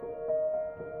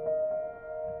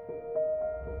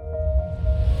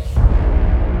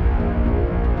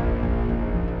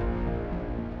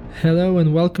Hello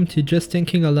and welcome to Just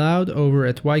Thinking Aloud over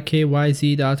at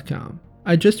ykyz.com.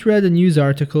 I just read a news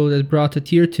article that brought a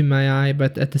tear to my eye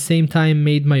but at the same time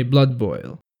made my blood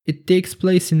boil. It takes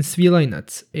place in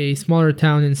Svilajnac, a smaller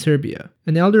town in Serbia.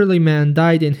 An elderly man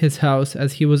died in his house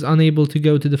as he was unable to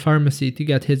go to the pharmacy to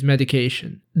get his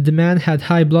medication. The man had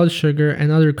high blood sugar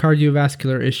and other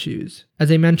cardiovascular issues.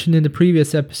 As I mentioned in the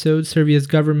previous episode, Serbia's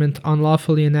government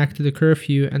unlawfully enacted a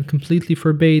curfew and completely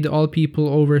forbade all people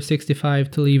over 65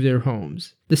 to leave their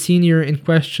homes. The senior in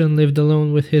question lived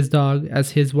alone with his dog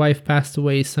as his wife passed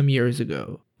away some years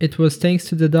ago. It was thanks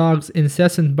to the dog's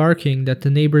incessant barking that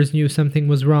the neighbors knew something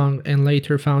was wrong and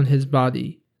later found his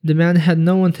body. The man had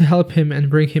no one to help him and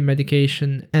bring him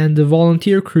medication, and the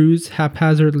volunteer crews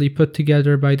haphazardly put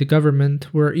together by the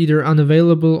government were either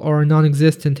unavailable or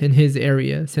non-existent in his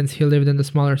area since he lived in the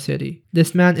smaller city.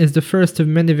 This man is the first of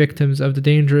many victims of the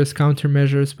dangerous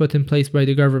countermeasures put in place by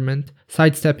the government,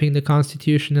 sidestepping the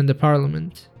constitution and the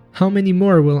parliament. How many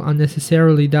more will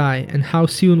unnecessarily die, and how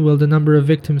soon will the number of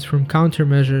victims from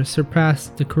countermeasures surpass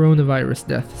the coronavirus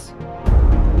deaths?